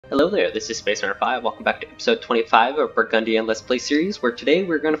Hello there, this is Space Runner 5. Welcome back to episode 25 of Burgundian Let's Play series, where today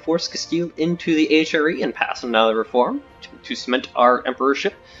we're going to force Castile into the HRE and pass another reform to cement our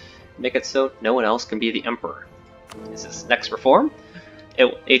emperorship, make it so no one else can be the emperor. This is next reform.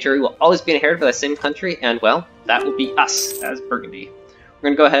 HRE will always be inherited by the same country, and well, that will be us as Burgundy. We're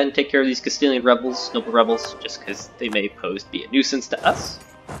going to go ahead and take care of these Castilian rebels, noble rebels, just because they may pose to be a nuisance to us.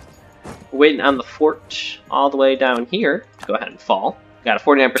 We're waiting on the fort all the way down here to go ahead and fall. Got a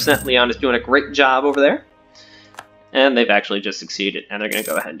 49%. Leon is doing a great job over there. And they've actually just succeeded, and they're going to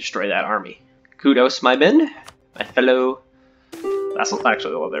go ahead and destroy that army. Kudos, my men. My fellow vassals.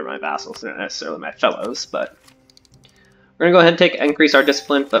 Actually, well, they're my vassals. They're not necessarily my fellows, but we're going to go ahead and increase our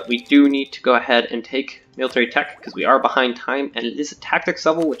discipline, but we do need to go ahead and take military tech, because we are behind time, and it is a tactics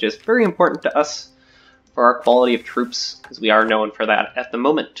level, which is very important to us for our quality of troops, because we are known for that at the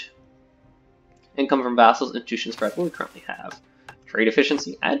moment. Income from vassals, institution spread, what we currently have. Trade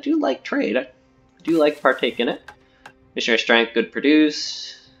efficiency. I do like trade. I do like to partake in it. Missionary strength, good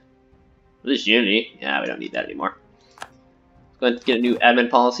produce. Religious unity. Yeah, we don't need that anymore. Let's go ahead and get a new admin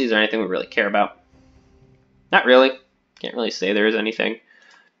policy. Is there anything we really care about? Not really. Can't really say there is anything.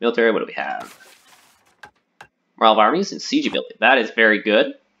 Military, what do we have? Morale of armies and siege ability. That is very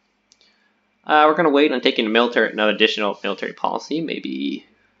good. We're going to wait on taking another additional military policy. Maybe.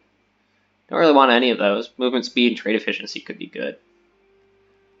 Don't really want any of those. Movement speed and trade efficiency could be good.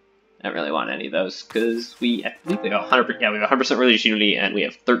 I don't really want any of those because I believe we have 100%. Yeah, we have 100% religious unity and we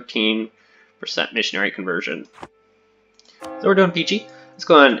have 13% missionary conversion. So we're doing peachy. Let's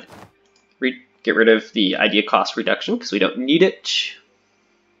go and get rid of the idea cost reduction because we don't need it.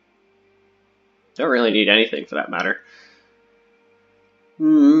 Don't really need anything for that matter.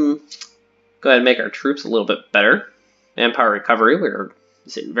 Go ahead and make our troops a little bit better. Manpower recovery, we're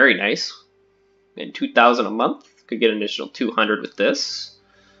sitting very nice. Getting 2,000 a month. Could get an additional 200 with this.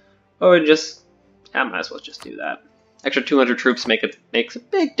 Or I might as well just do that. Extra 200 troops makes a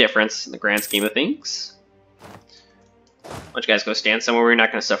big difference in the grand scheme of things. Why don't you guys go stand somewhere where you're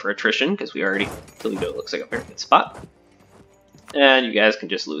not going to suffer attrition, because we already, Toledo looks like a very good spot. And you guys can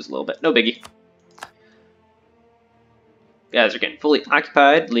just lose a little bit, no biggie. You guys are getting fully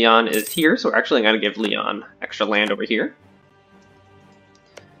occupied. Leon is here, so we're actually going to give Leon extra land over here.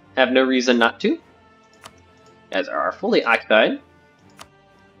 Have no reason not to. You guys are fully occupied.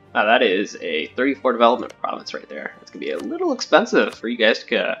 Wow, that is a 34 development province right there. It's going to be a little expensive for you guys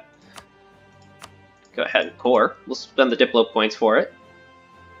to go ahead and core. We'll spend the Diplo points for it.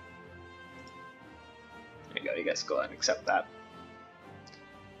 There you go, you guys go ahead and accept that.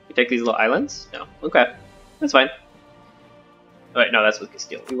 You take these little islands? No. Okay. That's fine. Oh, wait, no, that's with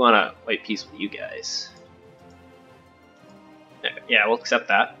Castile. We want to wait peace with you guys. Yeah, we'll accept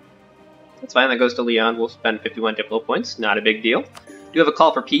that. That's fine, that goes to Leon. We'll spend 51 Diplo points. Not a big deal. Do have a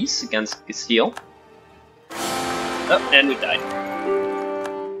call for peace against Castile. Oh, and we died.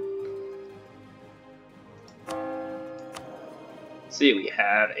 Let's see, we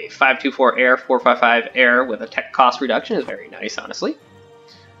have a 524 air, 455 air with a tech cost reduction. Is very nice, honestly.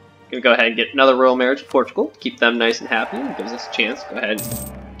 Gonna go ahead and get another royal marriage with Portugal. Keep them nice and happy. It gives us a chance. Go ahead and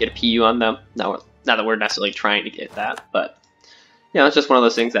get a PU on them. Not that we're necessarily trying to get that, but you know, it's just one of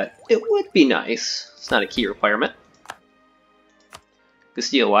those things that it would be nice. It's not a key requirement.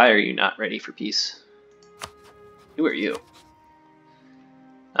 Castile, why are you not ready for peace? Who are you?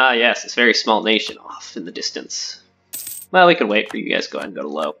 Ah, yes, this very small nation off in the distance. Well, we can wait for you guys to go ahead and go to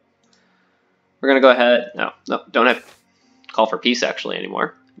low. We're going to go ahead. No, don't have to call for peace actually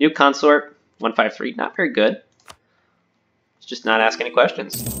anymore. New consort, 153, not very good. It's just not asking any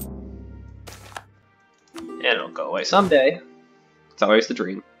questions. And it'll go away someday. It's always the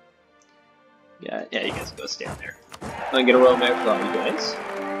dream. Yeah, you guys go stand there. I'm gonna get a royal marriage with all you guys.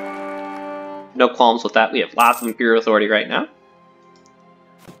 No qualms with that. We have lots of imperial authority right now.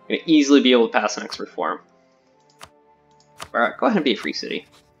 We're gonna easily be able to pass the next reform. Alright, go ahead and be a free city.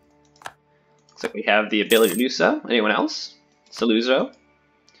 Looks like we have the ability to do so. Anyone else? Saluzzo.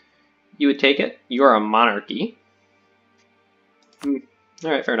 You would take it. You are a monarchy.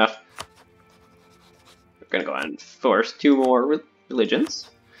 Alright, fair enough. We're gonna go ahead and force 2 more religions.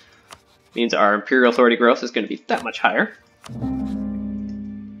 Means our imperial authority growth is going to be that much higher.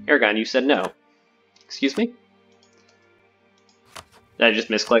 Aragon, you said no. Excuse me? Did I just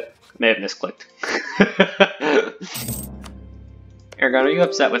misclick? May have misclicked. Aragon, are you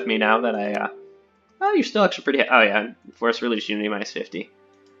upset with me now that I, oh, you're still actually pretty, oh yeah, force religious unity minus 50.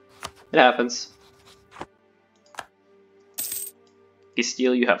 It happens.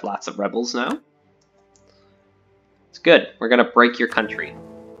 Castile, you have lots of rebels now. It's good. We're going to break your country.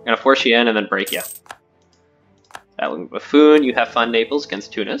 We're going to force you in and then break you. Battling Buffoon, you have fun Naples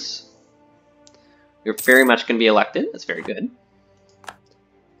against Tunis. You're very much going to be elected. That's very good.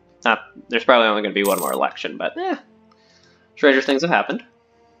 There's probably only going to be one more election, but stranger things have happened.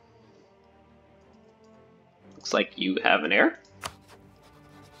 Looks like you have an heir.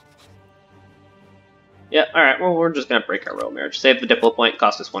 Yeah, alright, well, we're just going to break our royal marriage. Save the diplo point,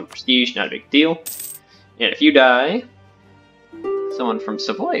 cost us 1 prestige, not a big deal. And if you die, someone from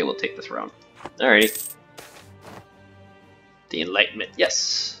Savoy will take the throne. Alrighty. The Enlightenment,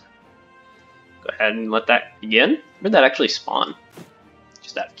 yes. Go ahead and let that begin. Where did that actually spawn?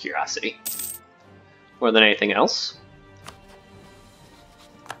 Just out of curiosity. More than anything else.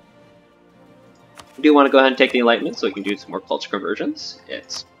 I do want to go ahead and take the Enlightenment so we can do some more culture conversions.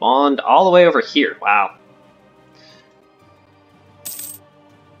 It spawned all the way over here. Wow.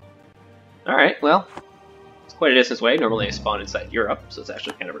 Alright, well, it's quite a distance away. Normally I spawn inside Europe, so it's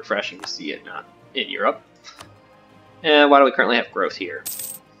actually kind of refreshing to see it not in Europe. And why do we currently have growth here?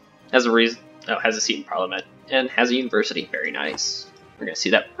 Has a seat in Parliament, and has a university. Very nice. We're going to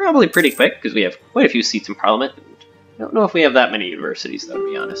see that probably pretty quick, because we have quite a few seats in Parliament. And I don't know if we have that many universities, though,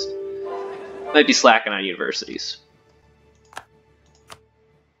 to be honest. Might be slacking on universities.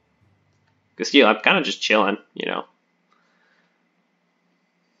 Castile, I'm kind of just chilling, you know.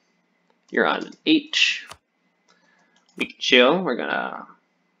 You're on an H. We can chill. We're gonna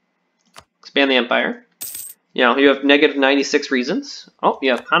expand the empire. You know, you have negative 96 reasons. Oh,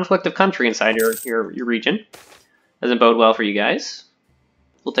 you have conflict of country inside your region. Doesn't bode well for you guys.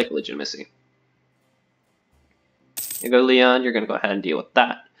 We'll take legitimacy. You go Leon, you're gonna go ahead and deal with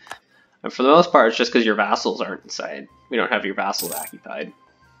that. And for the most part, it's just because your vassals aren't inside. We don't have your vassals occupied.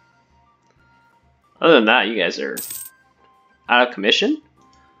 Other than that, you guys are out of commission.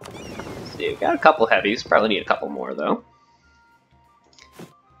 Let's see, we've got a couple heavies. Probably need a couple more, though.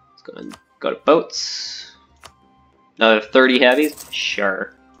 Let's go and go to boats. Another 30 heavies?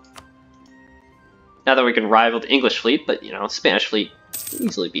 Sure. Not that we can rival the English fleet, but, you know, Spanish fleet can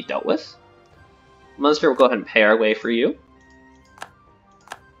easily be dealt with. Munster will go ahead and pay our way for you.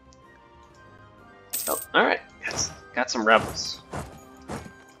 Oh, alright. Got some rebels.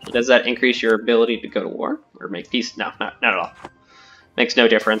 Does that increase your ability to go to war? Or make peace? No, not at all. Makes no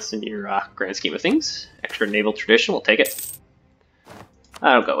difference in your grand scheme of things. Extra naval tradition, we'll take it.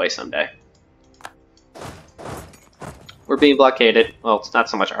 That'll go away someday. We're being blockaded. Well, it's not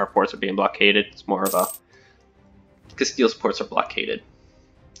so much our ports are being blockaded, it's more of a Castile's ports are blockaded.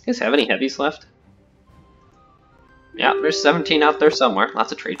 You guys have any heavies left? Yeah, there's 17 out there somewhere.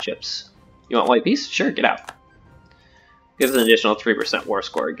 Lots of trade ships. You want white peace? Sure, get out. Gives an additional 3% war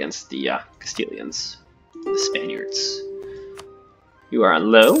score against the Castilians, the Spaniards. You are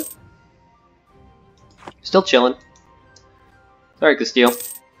on low. Still chilling. Sorry, Castile. Are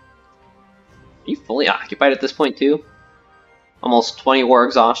you fully occupied at this point too? Almost 20 war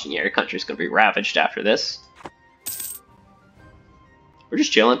exhaustion. Yeah, your country's gonna be ravaged after this. We're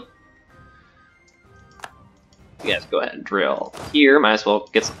just chilling. You guys go ahead and drill here. Might as well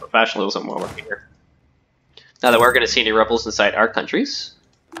get some professionalism while we're here. Now that we're going to see any rebels inside our countries.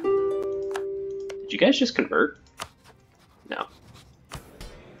 Did you guys just convert? No.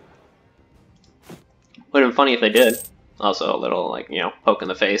 Would have been funny if they did. Also a little, like, you know, poke in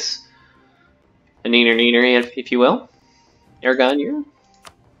the face. A neener, if you will. Aragon, you're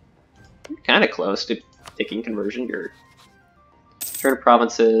kind of close to taking conversion. Your turn of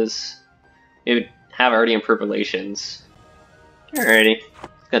provinces. Maybe have already improved relations. Alrighty.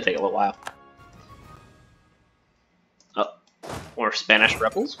 It's going to take a little while. Oh, more Spanish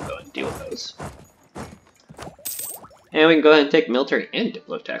rebels. We'll go ahead and deal with those. And we can go ahead and take military and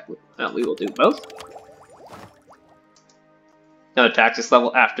diplo attack. Well, we will do both. Another taxes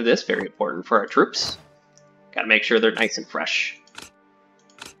level after this, very important for our troops. Gotta make sure they're nice and fresh.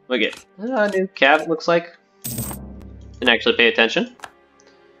 Look at new cab, looks like. Didn't actually pay attention.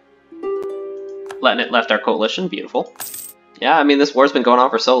 Letting it left our coalition, beautiful. Yeah, I mean, this war's been going on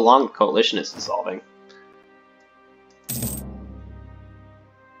for so long, the coalition is dissolving.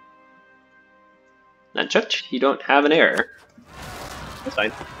 Nanchuk, you don't have an heir. That's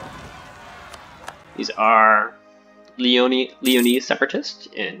fine. These are Leonese separatists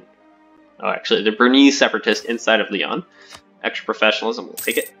in... Oh, actually, the Bernese separatists inside of Leon. Extra professionalism, we'll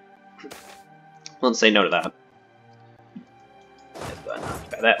take it. Won't say no to that. Let's go ahead and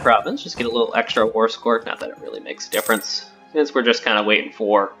occupy that province. Just get a little extra war score. Not that it really makes a difference, since we're just kind of waiting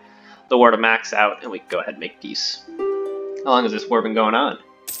for the war to max out, and we can go ahead and make peace. How long has this war been going on?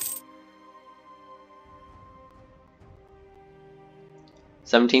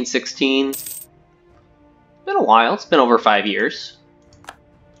 1716. It's been a while. It's been over 5 years.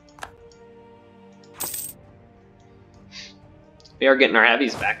 We are getting our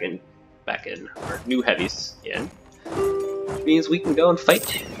heavies back in, our new heavies in, which means we can go and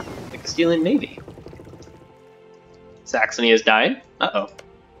fight the Castilian navy. Saxony has died. Uh-oh.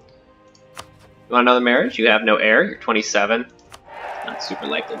 You want another marriage? You have no heir. You're 27. Not super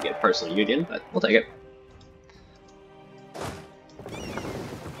likely to get a personal union, but we'll take it.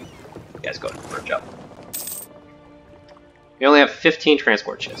 You guys go ahead and merge up. We only have 15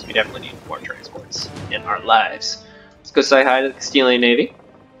 transport ships. We definitely need more transports in our lives. Let's go say hi to the Castilian navy.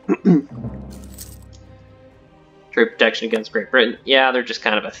 Trade protection against Great Britain. Yeah, they're just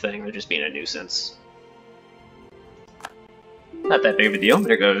kind of a thing. They're just being a nuisance. Not that big of a deal.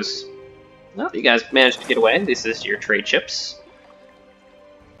 There goes. Well, you guys managed to get away. This is your trade ships.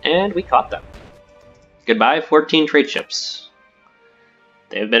 And we caught them. Goodbye, 14 trade ships.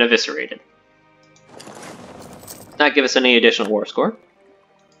 They have been eviscerated. Not give us any additional war score.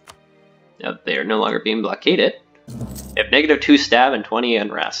 Now they are no longer being blockaded. They have -2 stab and 20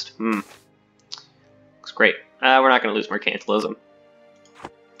 unrest. Looks great. We're not going to lose mercantilism.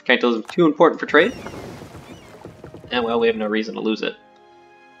 Mercantilism is too important for trade. And well, we have no reason to lose it.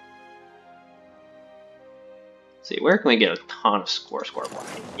 Let's see, where can we get a ton of score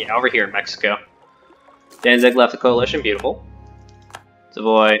blocking? Yeah, over here in Mexico. Danzig left the coalition, beautiful.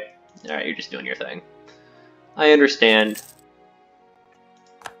 Savoy. Alright, you're just doing your thing. I understand.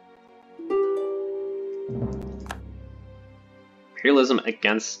 Imperialism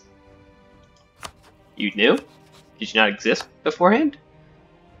against... You knew? Did you not exist beforehand?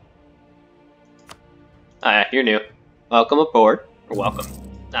 Ah, yeah, you're new. Welcome aboard. Or welcome.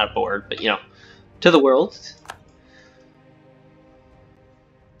 Not aboard, but you know, to the world.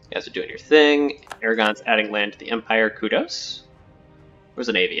 You guys are doing your thing. Aragon's adding land to the Empire. Kudos. Where's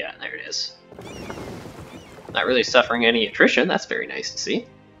the Navy at? There it is. Not really suffering any attrition. That's very nice to see.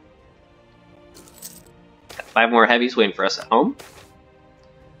 Got 5 more heavies waiting for us at home.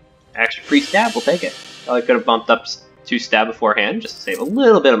 Extra free stab, we'll take it. Probably could have bumped up 2 stab beforehand just to save a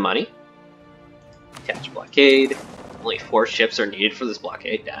little bit of money. Catch blockade. Only 4 ships are needed for this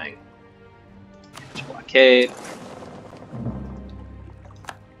blockade. Dang. Catch blockade.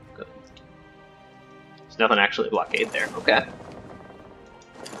 Good. There's nothing actually blockade there. Okay.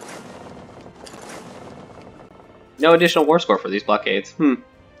 No additional war score for these blockades.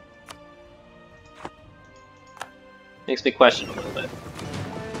 Makes me question a little bit.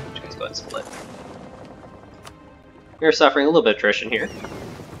 You guys go ahead and split. We're suffering a little bit of attrition here.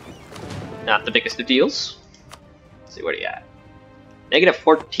 Not the biggest of deals. Let's see, what are you at?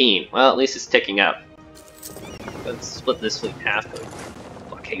 -14. Well, at least it's ticking up. Let's split this fleet in half. Go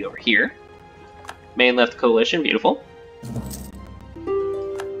blockade over here. Main left coalition, beautiful.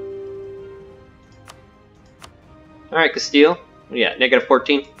 Alright, Castile. What do you got?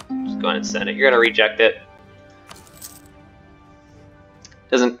 -14? Just go ahead and send it. You're gonna reject it.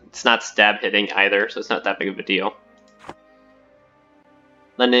 It's not stab hitting either, so it's not that big of a deal.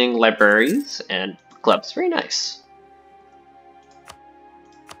 Lending libraries and clubs, very nice.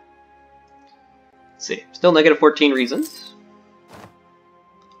 Let's see, still -14 reasons.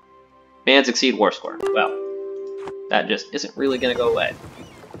 Man succeed war score. Well, that just isn't really gonna go away.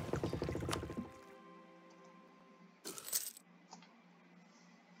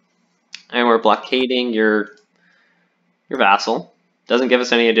 And we're blockading your vassal. Doesn't give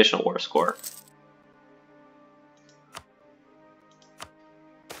us any additional war score.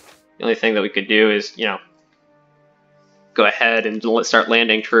 The only thing that we could do is, you know, go ahead and start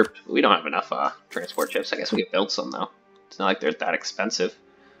landing troops. We don't have enough transport ships. I guess we could build some though. It's not like they're that expensive.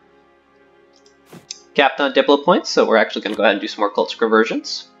 Capped on Diplo points, so we're actually going to go ahead and do some more culture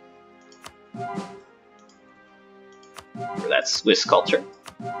conversions. For that Swiss culture.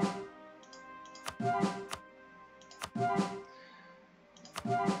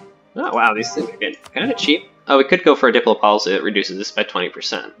 Oh wow, these things are getting kind of cheap. Oh, we could go for a Diplo policy that reduces this by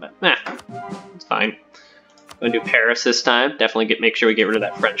 20%, but it's fine. I'm gonna do Paris this time. Definitely make sure we get rid of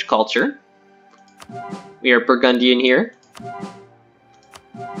that French culture. We are Burgundian here.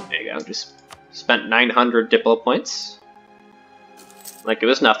 There you go. Just spent 900 Diplo points. Like it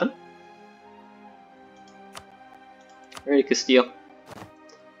was nothing. Alrighty, Castile.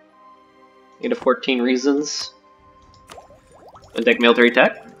 -14 reasons. And take military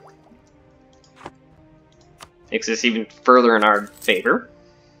tech. Makes this even further in our favor.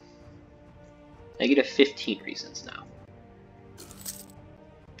 -15 reasons now.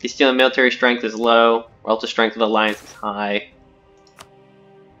 Castilian military strength is low. Relative strength of the alliance is high.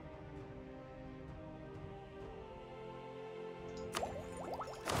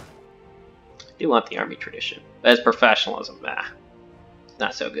 I do want the army tradition. But as professionalism,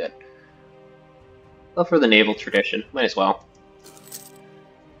 not so good. Go for the naval tradition. Might as well.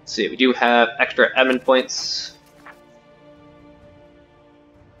 Let's see, we do have extra admin points.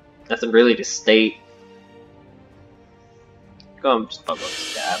 Nothing really to state. Go and just bump up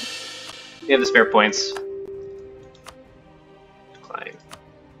this tab. We have the spare points. Decline.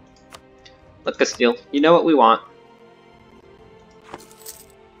 Look, Castile, you know what we want.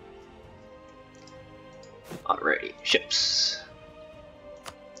 Alrighty, ships.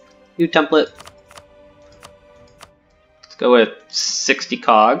 New template. Let's go with 60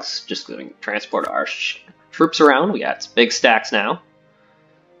 cogs, just going to transport our troops around. We got some big stacks now.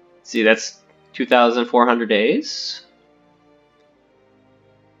 See, that's 2,400 days.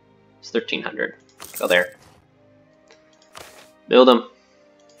 It's 1,300. Go there. Build them.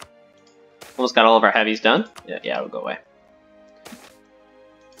 Almost got all of our heavies done. Yeah, it'll go away.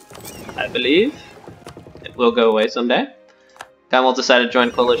 I believe it will go away someday. Commonwealth decided to join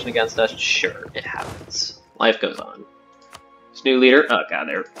a coalition against us. Sure, it happens. Life goes on. This new leader. Oh god,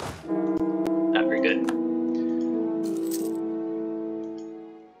 they're not very good.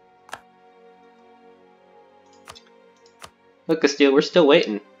 Look, Castile, we're still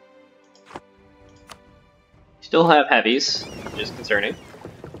waiting. Still have heavies, which is concerning.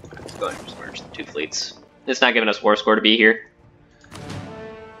 Let's go ahead and just merge the two fleets. It's not giving us war score to be here.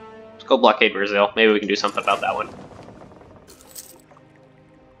 Let's go blockade Brazil. Maybe we can do something about that one.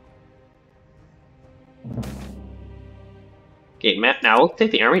 Okay, Matt, now we'll take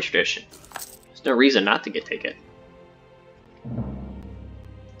the army tradition. There's no reason not to take it.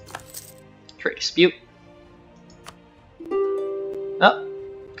 Trade dispute. Oh,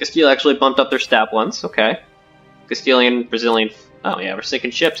 Castile actually bumped up their stat once. Okay. Castilian, Brazilian. Oh yeah, we're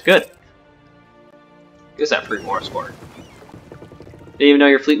sinking ships. Good. Gives that free war score. Didn't even know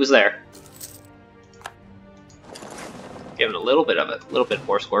your fleet was there. Giving a little bit of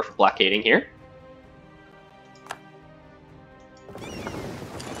war score for blockading here.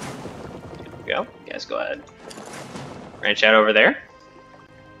 There we go. You guys go ahead. Branch out over there.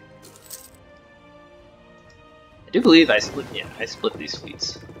 I do believe I split these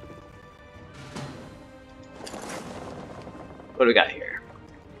fleets. What do we got here?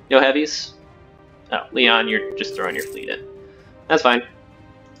 No heavies? Oh, Leon, you're just throwing your fleet in. That's fine.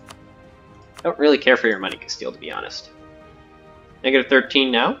 I don't really care for your money, Castile, to be honest. Negative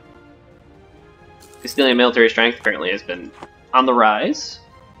 13 now. Castilian military strength apparently has been on the rise.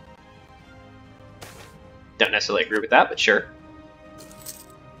 Don't necessarily agree with that, but sure.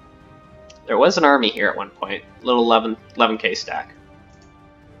 There was an army here at one point. Little 11k stack.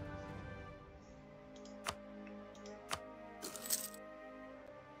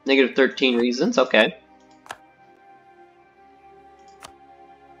 Negative 13 reasons, okay.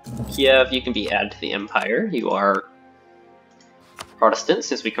 Kiev, you can be added to the Empire. You are Protestant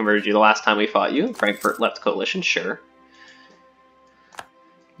since we converted you the last time we fought you. Frankfurt left the coalition, sure.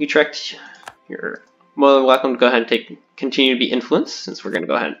 Utrecht, you're more than welcome to go ahead and continue to be influenced since we're going to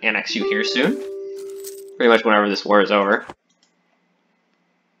go ahead and annex you here soon. Pretty much whenever this war is over.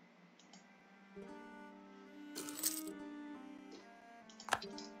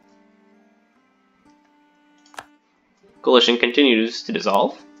 Coalition continues to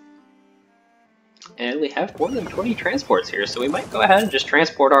dissolve. And we have more than 20 transports here, so we might go ahead and just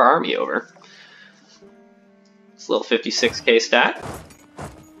transport our army over. This little 56k stack.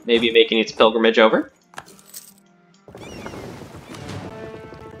 Maybe making its pilgrimage over.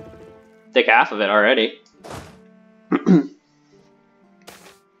 Take half of it already.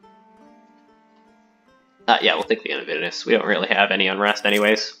 Yeah, we'll take the Undividus. We don't really have any unrest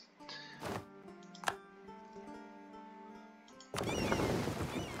anyways.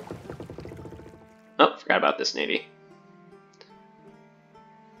 Oh, forgot about this navy.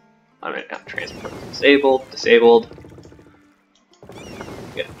 Alright, now transport disabled.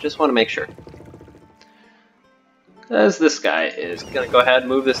 Good, just want to make sure. Because this guy is going to go ahead and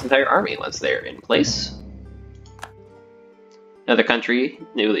move this entire army once they're in place. Another country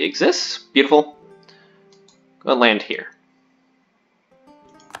newly exists. Beautiful. Go and land here.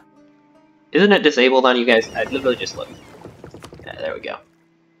 Isn't it disabled on you guys? I literally just looked. Yeah, there we go.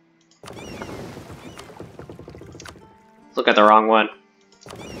 Look at the wrong one.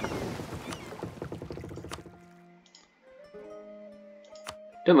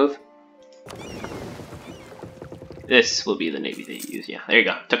 Don't move. This will be the navy they use. Yeah, there you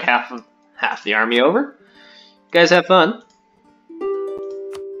go. Took half the army over. You guys have fun.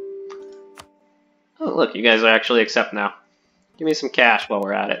 Oh, look, you guys are actually accept now. Give me some cash while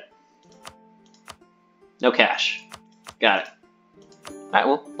we're at it. No cash. Got it. Alright,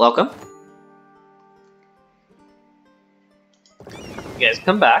 well, welcome. You guys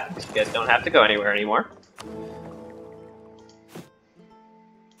come back, because you guys don't have to go anywhere anymore.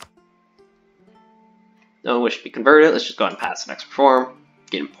 No one wish to be converted. Let's just go ahead and pass the next reform.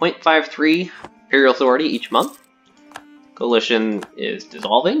 Getting 0.53 Imperial Authority each month. Coalition is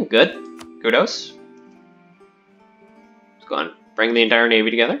dissolving. Good. Kudos. Let's go ahead and bring the entire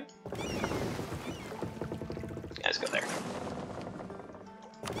Navy together. You guys go there.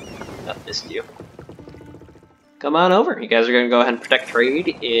 Not missed you. Come on over. You guys are going to go ahead and protect trade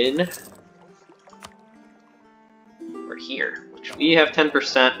in... We're here, which we have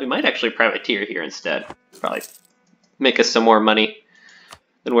 10%. We might actually privateer here instead. Probably make us some more money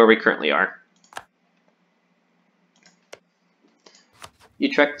than where we currently are.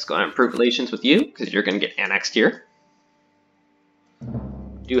 Utrecht is going to improve relations with you, because you're going to get annexed here.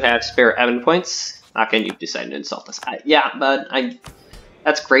 Do have spare admin points. Not going to decide to insult us. Yeah, but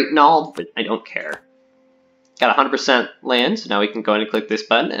that's great and all, but I don't care. Got 100% land, so now we can go in and click this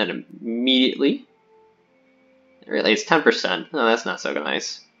button, and immediately... Really, it's 10%. No, that's not so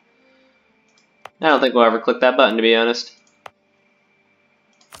nice. I don't think we'll ever click that button, to be honest.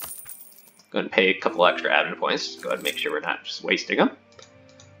 Go ahead and pay a couple extra admin points. Go ahead and make sure we're not just wasting them.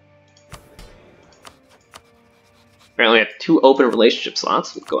 Apparently we have 2 open relationship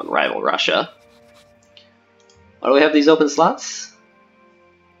slots. We'll go and rival Russia. Why do we have these open slots?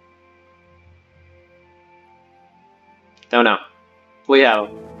 Don't know. We have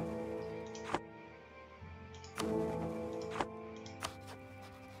them.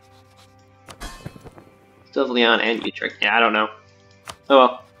 Still have Leon and Utrecht. Yeah, I don't know. Oh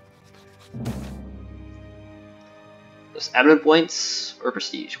well. There's admin points or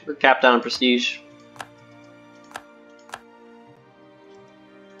prestige. We're capped out on prestige.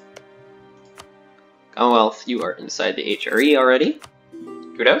 Commonwealth, you are inside the HRE already.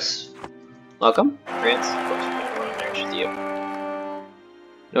 Kudos. Welcome. France, of course, we're going to interest you.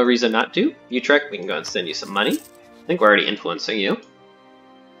 No reason not to. Utrecht, we can go and send you some money. I think we're already influencing you.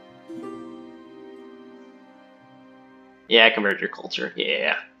 Yeah, convert your culture.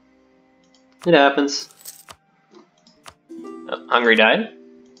 Yeah. It happens. Oh, Hungary died.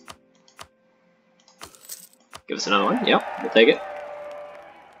 Give us another one. Yep, we'll take it.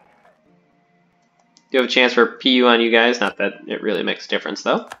 Do have a chance for PU on you guys. Not that it really makes a difference,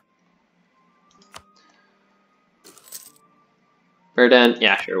 though. Verdun,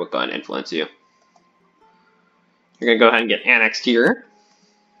 yeah, sure, we'll go ahead and influence you. You're going to go ahead and get annexed here.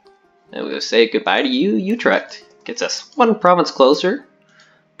 And we'll say goodbye to you, Utrecht. Gets us 1 province closer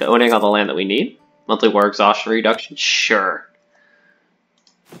to owning all the land that we need. Monthly war exhaustion reduction, sure.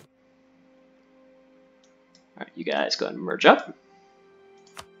 Alright, you guys go ahead and merge up.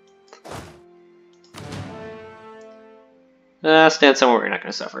 Stand somewhere where you're not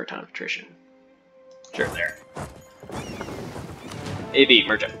going to suffer a ton of attrition. Sure, there. AB,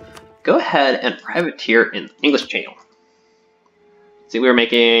 merge up. Go ahead and privateer in English Channel. See, we were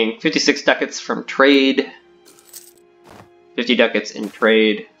making 56 ducats from trade. 50 ducats in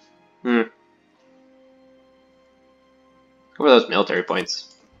trade. What were those military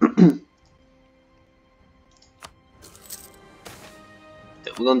points?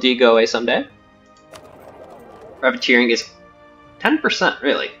 Will indeed go away someday. Privateering is 10%,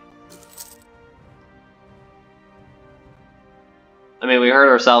 really. I mean, we hurt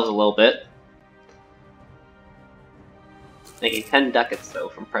ourselves a little bit. Making 10 ducats, though,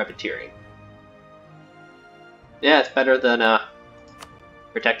 from privateering. Yeah, it's better than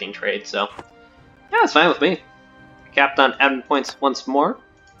protecting trade, so... Yeah, it's fine with me. Capped on admin points once more.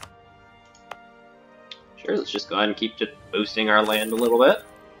 Sure, let's just go ahead and keep just boosting our land a little bit.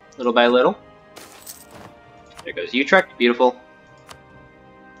 Little by little. There goes Utrecht, beautiful.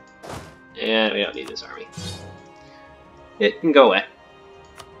 And we don't need this army. It can go away.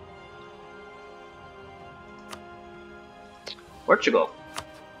 Portugal.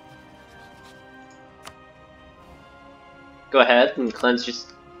 Go ahead and cleanse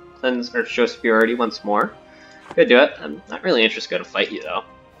or show superiority once more. Could do it. I'm not really interested to fight you though.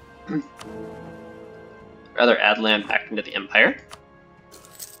 Rather add land back into the empire.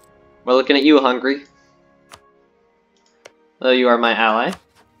 We're looking at you, Hungary. Though you are my ally.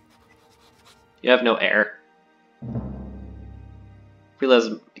 You have no heir.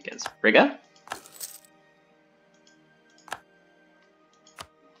 Realism against Riga.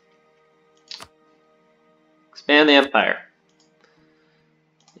 Expand the empire.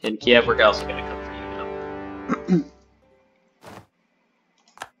 In Kiev, we're also going to come for you now.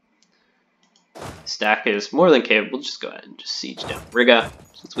 Stack is more than capable. We'll just go ahead and just siege down Riga,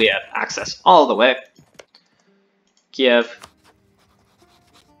 since we have access all the way. Kiev.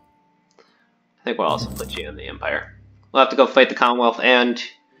 I think we'll also put you in the empire. We'll have to go fight the Commonwealth and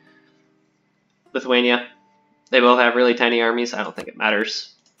Lithuania. They both have really tiny armies. I don't think it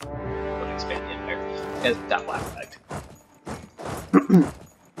matters. We'll expand the empire. You guys got black flagged.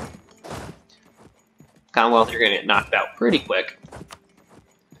 Commonwealth, you're gonna get knocked out pretty quick.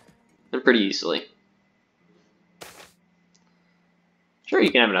 And pretty easily. Sure,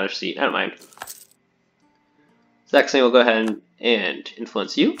 you can have another seat, I don't mind. Saxony will go ahead and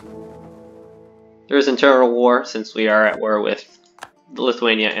influence you. There is internal war since we are at war with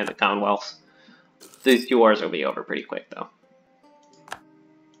Lithuania and the Commonwealth. These two wars will be over pretty quick though.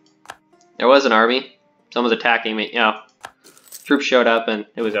 There was an army. Someone's attacking me. Yeah. Troops showed up and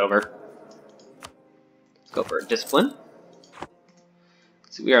it was over. Let's go for a discipline.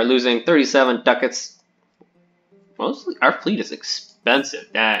 So we are losing 37 ducats. Mostly our fleet is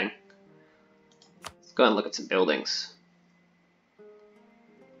expensive, dang. Let's go ahead and look at some buildings.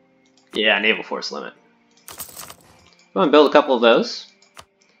 Yeah, naval force limit. Go and build a couple of those.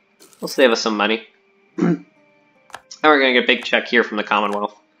 Will save us some money. And we're gonna get a big check here from the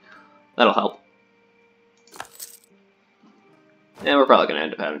Commonwealth. That'll help. And we're probably gonna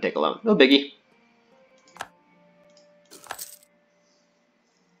end up having to take a loan. No biggie.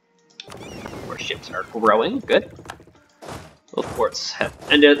 Our ships are growing. Good. Both ports have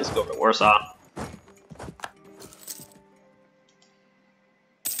ended. Let's go over to Warsaw.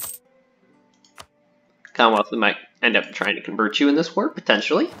 Commonwealth might end up trying to convert you in this war,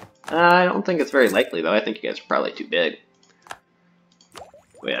 potentially. I don't think it's very likely, though. I think you guys are probably too big.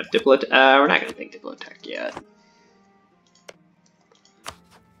 We have Diplotech. We're not going to take Diplotech yet.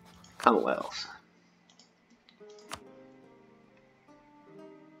 Commonwealth.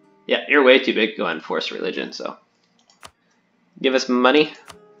 Yeah, you're way too big to go and force religion, so. Give us money.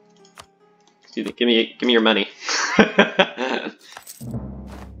 Excuse me, give me your money. For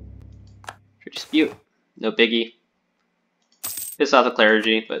dispute. No biggie. Piss off the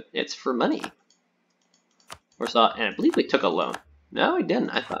clergy, but it's for money. Warsaw, and I believe we took a loan. No, we didn't.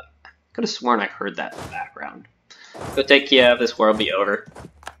 I could have sworn I heard that in the background. Go take Kiev, this war will be over.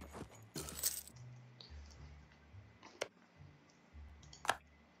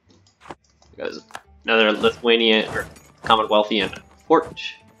 There's another Lithuanian or Commonwealthian fort.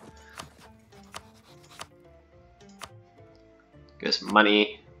 Give us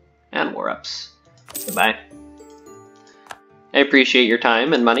money and war ups. Goodbye. I appreciate your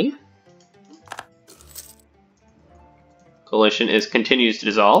time and money. Coalition continues to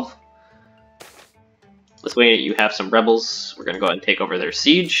dissolve. Lithuania, you have some rebels. We're going to go ahead and take over their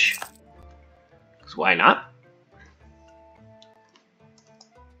siege. Because why not?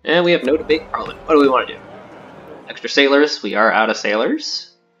 And we have no debate parliament. What do we want to do? Extra sailors. We are out of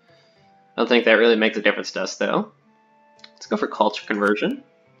sailors. I don't think that really makes a difference to us, though. Let's go for culture conversion.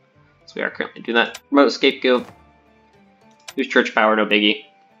 So we are currently doing that. Promote scapegoat. Use church power, no biggie.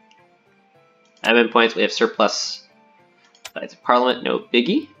 Admin points, we have surplus. Sides of parliament, no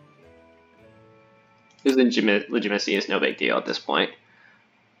biggie. Whose legitimacy is no big deal at this point.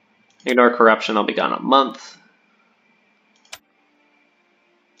 Ignore corruption, they'll be gone a month.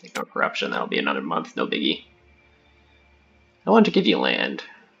 Ignore corruption, that'll be another month, no biggie. I want to give you land.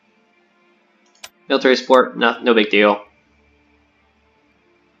 Military support, no big deal.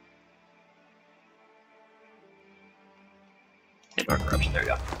 Ignore corruption, there you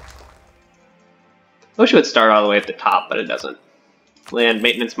go. I wish it would start all the way at the top, but it doesn't. Land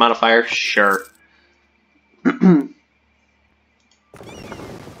maintenance modifier, sure. Do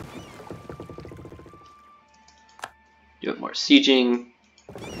it more sieging.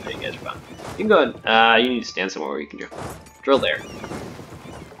 Oh, you guys are fine. You can go ahead. You need to stand somewhere where you can drill there.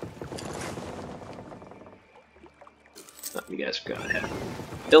 Oh, you guys go ahead.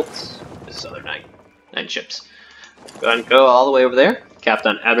 Built. This is other 9 ships. Go ahead and go all the way over there. Capped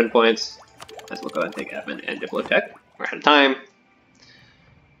on admin points. As we'll go ahead and take admin and Diplotech. We're ahead of time.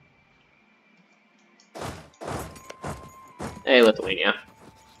 Hey, Lithuania.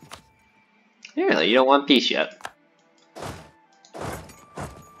 Really, you don't want peace yet.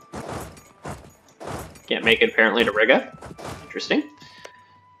 Can't make it apparently to Riga. Interesting.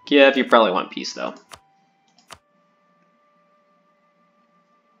 Kiev, you probably want peace though.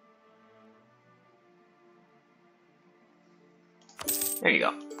 There you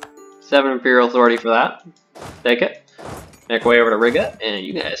go. 7 Imperial Authority for that. Take it. Make way over to Riga, and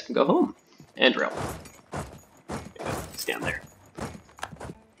you guys can go home. And drill. Stand there.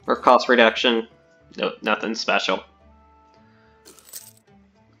 For cost reduction, no, nothing special.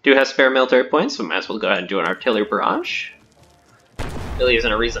 Do have spare military points, so we might as well go ahead and do an artillery barrage. Really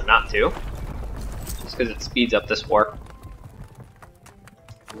isn't a reason not to. Just because it speeds up this war.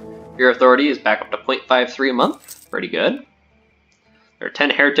 Your authority is back up to 0.53 a month. Pretty good. There are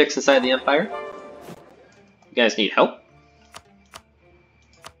 10 heretics inside the Empire. You guys need help.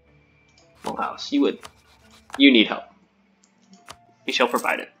 wonderful house. You need help. We shall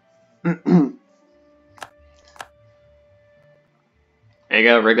provide it. There you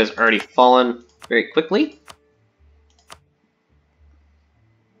go, Riga's already fallen very quickly.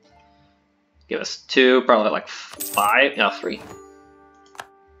 Give us 2, probably like 5, no, 3.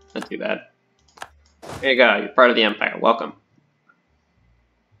 Not too bad. There you go, you're part of the Empire, welcome.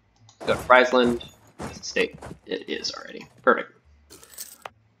 Go to Friesland. It's a state. It is already. Perfect.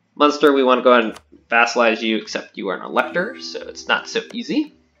 Munster, we want to go ahead and vassalize you, except you are an elector, so it's not so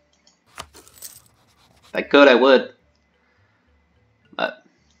easy. If I could, I would. But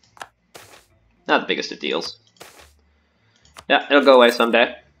not the biggest of deals. Yeah, it'll go away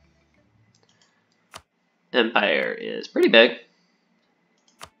someday. Empire is pretty big.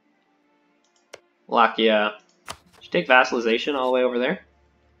 Wallachia. Should take vassalization all the way over there.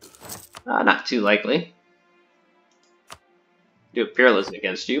 Not too likely. Do imperialism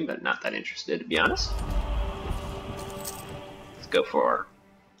against you, but not that interested, to be honest. Let's go for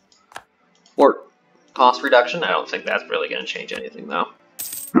port cost reduction. I don't think that's really going to change anything, though.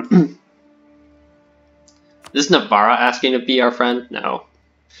 Is Navarra asking to be our friend? No.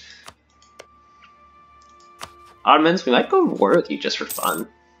 Ottomans, we might go to war with you just for fun.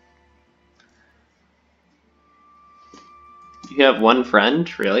 You have one friend?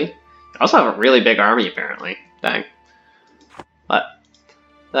 Really? You also have a really big army, apparently. Dang. But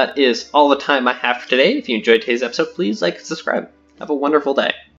that is all the time I have for today. If you enjoyed today's episode, please like and subscribe. Have a wonderful day.